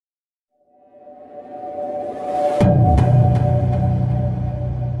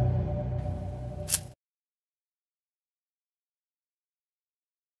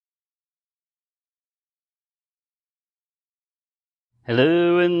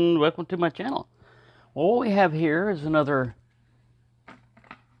Hello and welcome to my channel. Well, what we have here is another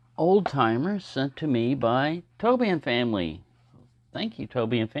old timer sent to me by Toby and family. Thank you,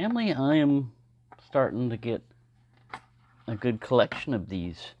 Toby and family. I am starting to get a good collection of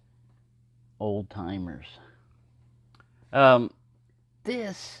these old timers.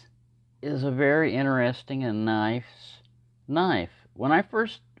 This is a very interesting and nice knife. When I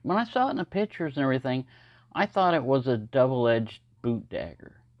saw it in the pictures and everything, I thought it was a double-edged boot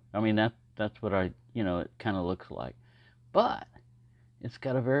dagger. I mean, that's what it kind of looks like. But it's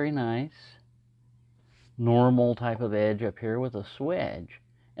got a very nice normal type of edge up here with a swedge.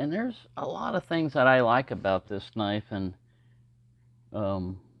 And there's a lot of things that I like about this knife, and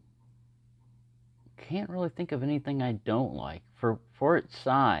can't really think of anything I don't like for its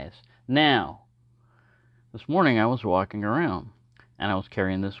size. Now, this morning I was walking around and I was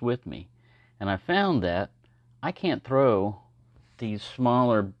carrying this with me, and I found that I can't throw these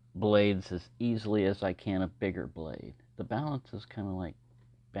smaller blades as easily as I can a bigger blade. The balance is kind of like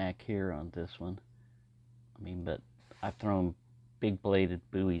back here on this one. I mean, but I've thrown big bladed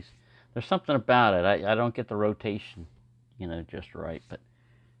buoys. There's something about it. I don't get the rotation, just right, but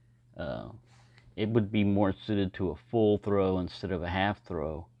it would be more suited to a full throw instead of a half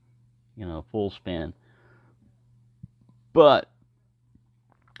throw, full spin. But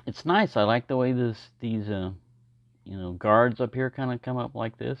it's nice. I like the way these guards up here kind of come up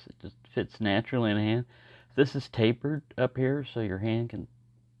like this. It just fits naturally in a hand. This is tapered up here, so your hand can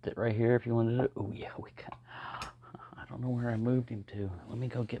fit right here if you wanted to. Oh yeah, I don't know where I moved him to. Let me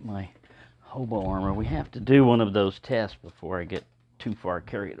go get my hobo armor. We have to do one of those tests before I get too far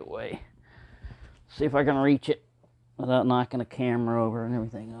carried away. See if I can reach it without knocking the camera over and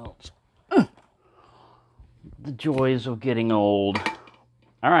everything else. The joys of getting old.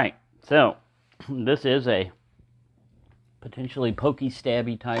 All right, so this is a potentially pokey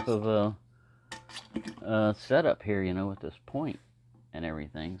stabby type of setup here, with this point and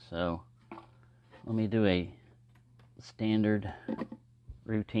everything. So let me do a standard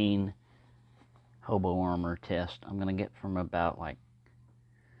routine hobo armor test. I'm gonna get from about like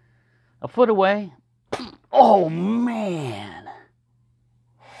a foot away. Oh man,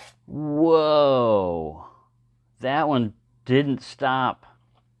 whoa, that one didn't stop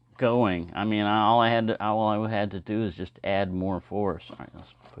going. I mean, all I had to do is just add more force. All right, let's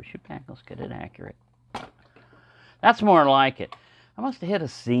push it back. Let's get it accurate. That's more like it. I must have hit a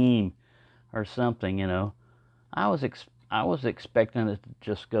seam or something, I was expecting it to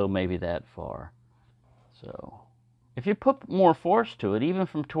just go maybe that far. So if you put more force to it, even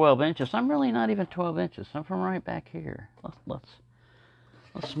from 12 inches, I'm really not even 12 inches. I'm from right back here.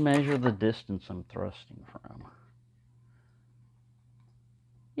 Let's measure the distance I'm thrusting from.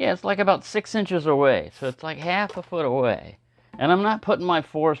 Yeah, it's like about 6 inches away, so it's like half a foot away. And I'm not putting my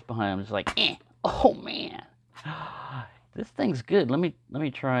force behind it. I'm just like, oh man, this thing's good. Let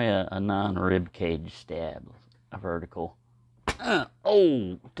me try a non-rib cage stab, a vertical.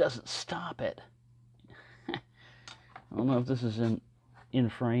 Oh, doesn't stop it. I don't know if this is in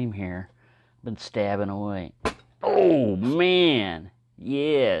frame here. Been stabbing away. Oh man,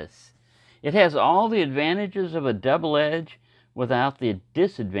 yes. It has all the advantages of a double edge without the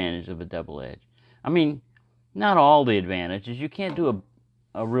disadvantage of a double edge. I mean, not all the advantages. You can't do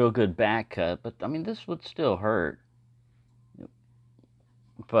a real good back cut, but I mean, this would still hurt.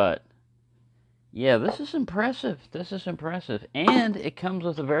 But yeah, this is impressive. This is impressive. And it comes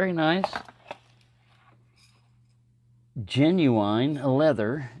with a very nice genuine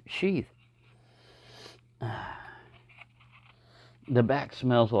leather sheath. The back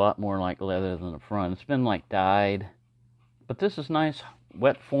smells a lot more like leather than the front. It's been like dyed. But this is nice,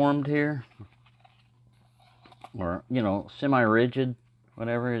 wet formed here, or semi-rigid,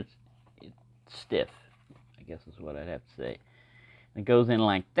 whatever. It's stiff, I guess is what I'd have to say. It goes in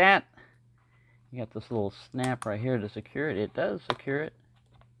like that. You got this little snap right here to secure it. It does secure it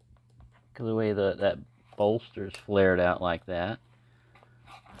because of the way that bolster's flared out like that.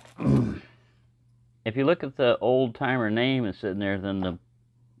 If you look at the old timer name is sitting there, then the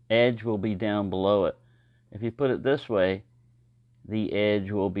edge will be down below it. If you put it this way, the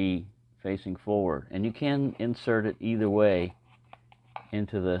edge will be facing forward, and you can insert it either way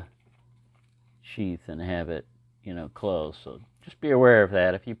into the sheath and have it closed. So just be aware of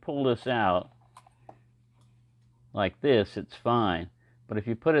that. If you pull this out like this, it's fine, but if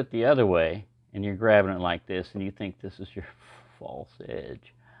you put it the other way and you're grabbing it like this and you think this is your false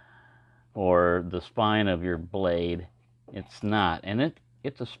edge or the spine of your blade, it's not. And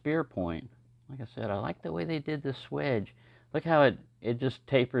it's a spear point. Like I said, I like the way they did this wedge. Look how it just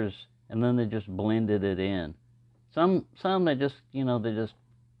tapers, and then they just blended it in. Some they just, you know, they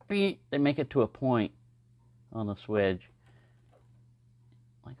make it to a point on the swedge.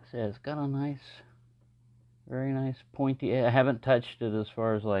 Like I said, it's got a nice, very nice pointy. I haven't touched it as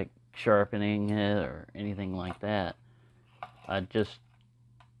far as like sharpening it or anything like that. I just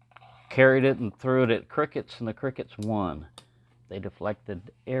carried it and threw it at crickets, and the crickets won. They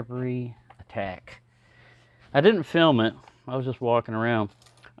deflected every attack. I didn't film it. I was just walking around.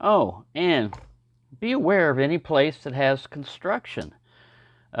 Oh, and be aware of any place that has construction.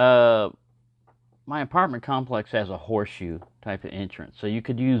 My apartment complex has a horseshoe type of entrance, so you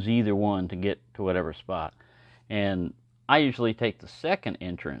could use either one to get to whatever spot. And I usually take the second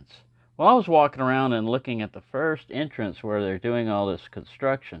entrance. Well, I was walking around and looking at the first entrance where they're doing all this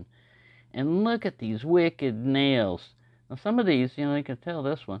construction. And look at these wicked nails. Now, some of these, you know, you can tell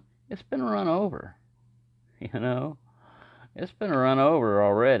this one, it's been run over. You know, it's been run over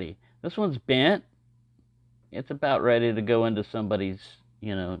already. This one's bent. It's about ready to go into somebody's,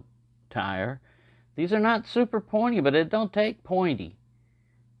 you know, tire. These are not super pointy, but it don't take pointy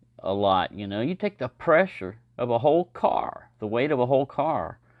a lot, you know. You take the pressure of a whole car, the weight of a whole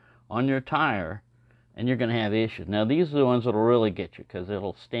car on your tire, and you're going to have issues. Now, these are the ones that will really get you because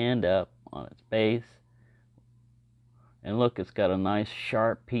it'll stand up on its base. And look, it's got a nice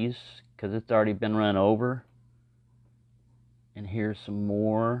sharp piece because it's already been run over. And here's some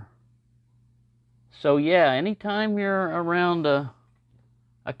more. So yeah, anytime you're around a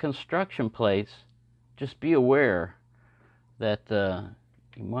construction place, just be aware that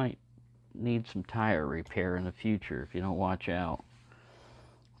you might need some tire repair in the future if you don't watch out.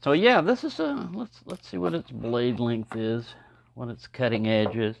 So yeah, this is a, let's see what its blade length is, what its cutting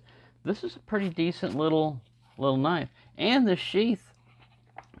edge is. This is a pretty decent little knife. And the sheath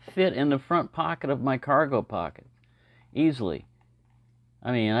fit in the front pocket of my cargo pocket easily.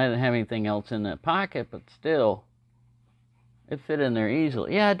 I mean, I didn't have anything else in that pocket, but still, it fit in there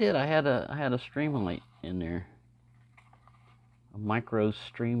easily. Yeah, I did. I had a Streamlight in there, a micro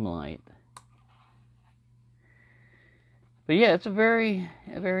Streamlight. But yeah, it's a very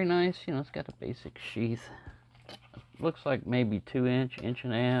nice. You know, it's got a basic sheath. It looks like maybe 2-inch, inch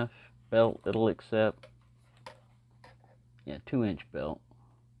and a half belt. It'll accept. Yeah, 2-inch belt.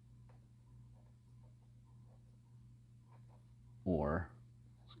 Or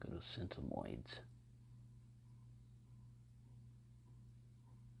let's go to centiloids.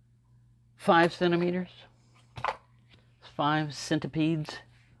 5 centimeters. It's 5 centipedes.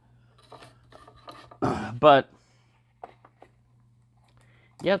 But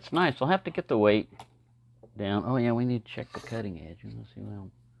yeah, it's nice. I'll have to get the weight down. Oh yeah, we need to check the cutting edge. Let's see what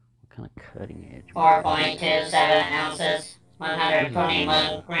kind of cutting edge. 4.27 ounces,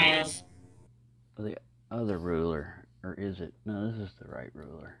 121 grams. The other ruler, or is it? No, this is the right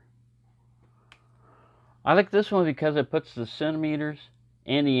ruler. I like this one because it puts the centimeters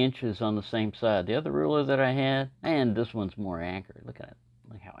and the inches on the same side. The other ruler that I had, and this one's more accurate. Look at it.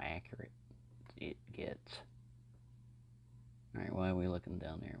 Look how accurate it gets. All right, why are we looking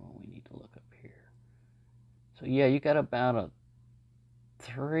down there when we need to look up here? So yeah, you got about a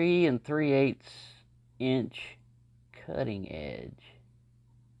 3 3/8 inch cutting edge.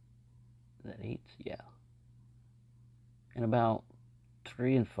 Is that 8? Yeah. And about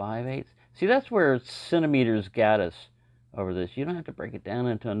 3 5/8. See, that's where centimeters got us over this. You don't have to break it down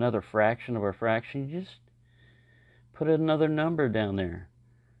into another fraction of a fraction. You just put another number down there.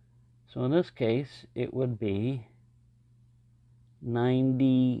 So in this case, it would be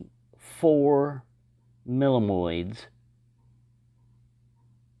 94 millimoids.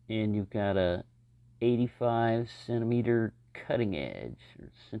 And you've got a 85 centimeter cutting edge, or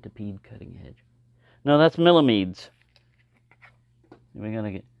centipede cutting edge. No, that's millimedes. We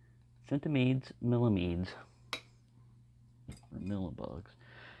gotta get centimedes, millimedes, or millibugs.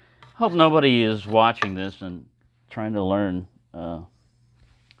 Hope nobody is watching this and trying to learn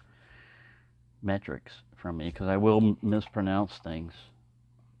metrics from me, because I will mispronounce things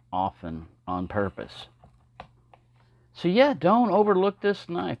often on purpose. So yeah, don't overlook this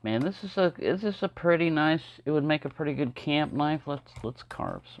knife, man. This is a pretty nice. It would make a pretty good camp knife. Let's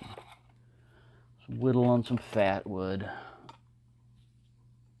carve some whittle on some fat wood.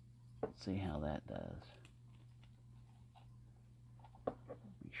 Let's see how that does.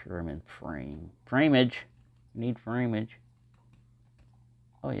 Make sure I'm in frame. Frameage. You need frameage.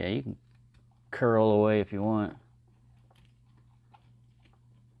 Oh yeah, you can curl away if you want.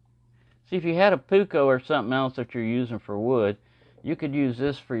 See, if you had a Puko or something else that you're using for wood, you could use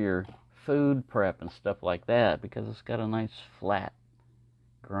this for your food prep and stuff like that, because it's got a nice flat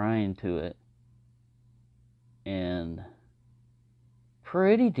grind to it. And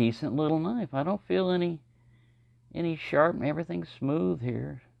pretty decent little knife. I don't feel any any sharp, everything's smooth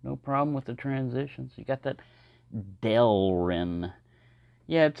here. No problem with the transitions. You got that Delrin.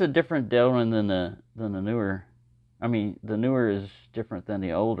 Yeah, it's a different Delrin than the newer. I mean, the newer is different than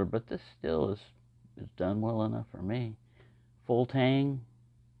the older, but this still is done well enough for me. Full tang.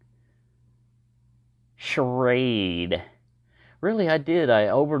 Schrade. Really, I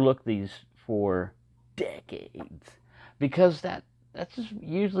overlooked these for decades because that's just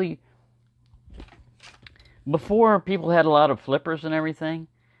usually before people had a lot of flippers and everything.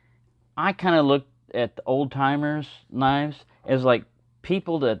 I kind of looked at the old timers knives as like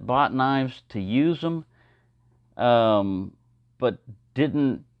people that bought knives to use them, but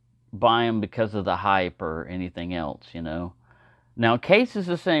didn't buy them because of the hype or anything else, you know. Now, Case is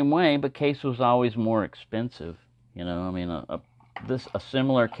the same way, but Case was always more expensive. You know, I mean, a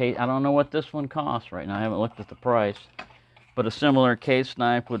similar Case, I don't know what this one costs right now. I haven't looked at the price, but a similar Case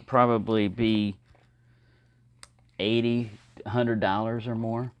knife would probably be $80, $100 or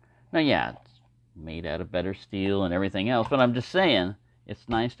more. Now, yeah, it's made out of better steel and everything else, but I'm just saying, it's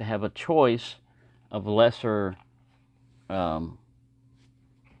nice to have a choice of lesser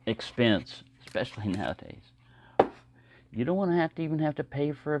expense, especially nowadays. You don't want to even have to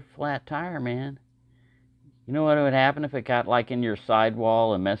pay for a flat tire, man. You know what would happen if it got like in your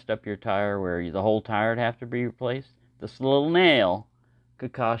sidewall and messed up your tire where the whole tire would have to be replaced? This little nail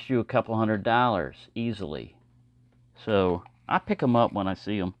could cost you a couple $100 easily. So I pick them up when I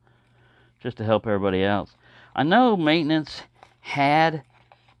see them just to help everybody else. I know maintenance had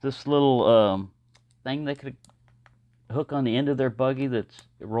this little thing they could hook on the end of their buggy it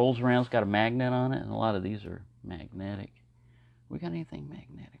rolls around. It's got a magnet on it, and a lot of these are magnetic. We got anything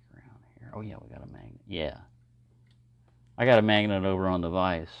magnetic around here? Oh yeah, we got a magnet. Yeah, I got a magnet over on the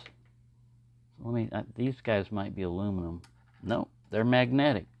vise. Let me. These guys might be aluminum. No, they're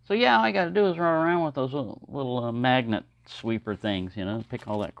magnetic. So yeah, all I got to do is run around with those little magnet sweeper things, you know, pick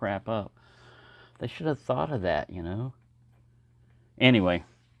all that crap up. They should have thought of that, you know. Anyway,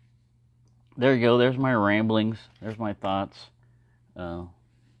 there you go. There's my ramblings. There's my thoughts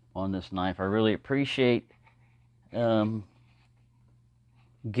on this knife. I really appreciate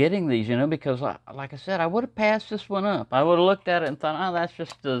getting these, you know, because like I said, I would have passed this one up. I would have looked at it and thought, oh, that's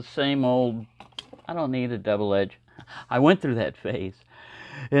just the same old, I don't need a double edge. I went through that phase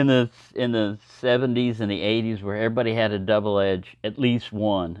in the 70s and the 80s where everybody had a double edge, at least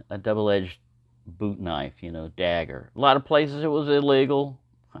one, a double edged boot knife, you know, dagger. A lot of places it was illegal.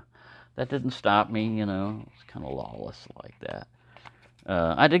 That didn't stop me, you know. It's kind of lawless like that.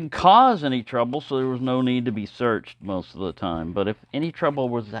 I didn't cause any trouble, so there was no need to be searched most of the time. But if any trouble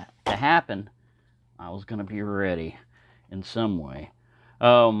was to happen, I was going to be ready in some way.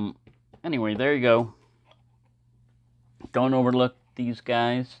 Anyway, there you go. Don't overlook these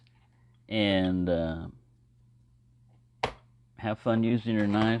guys, and have fun using your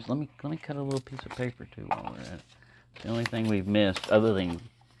knives. Let me cut a little piece of paper too while we're at it. It's the only thing we've missed, other than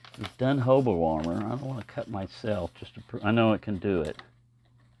we've done hobo armor. I don't want to cut myself just to prove I know it can do it.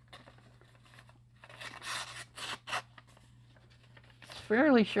 It's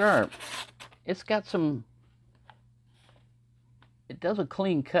fairly sharp. It's got some. It does a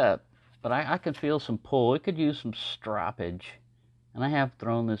clean cut, but I can feel some pull. It could use some stroppage, and I have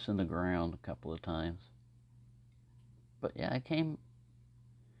thrown this in the ground a couple of times. But yeah, it came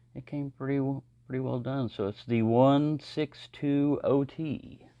pretty well done. So it's the 162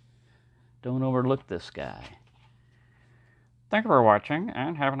 OT. Don't overlook this guy. Thank you for watching,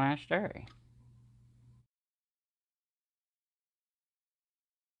 and have a nice day.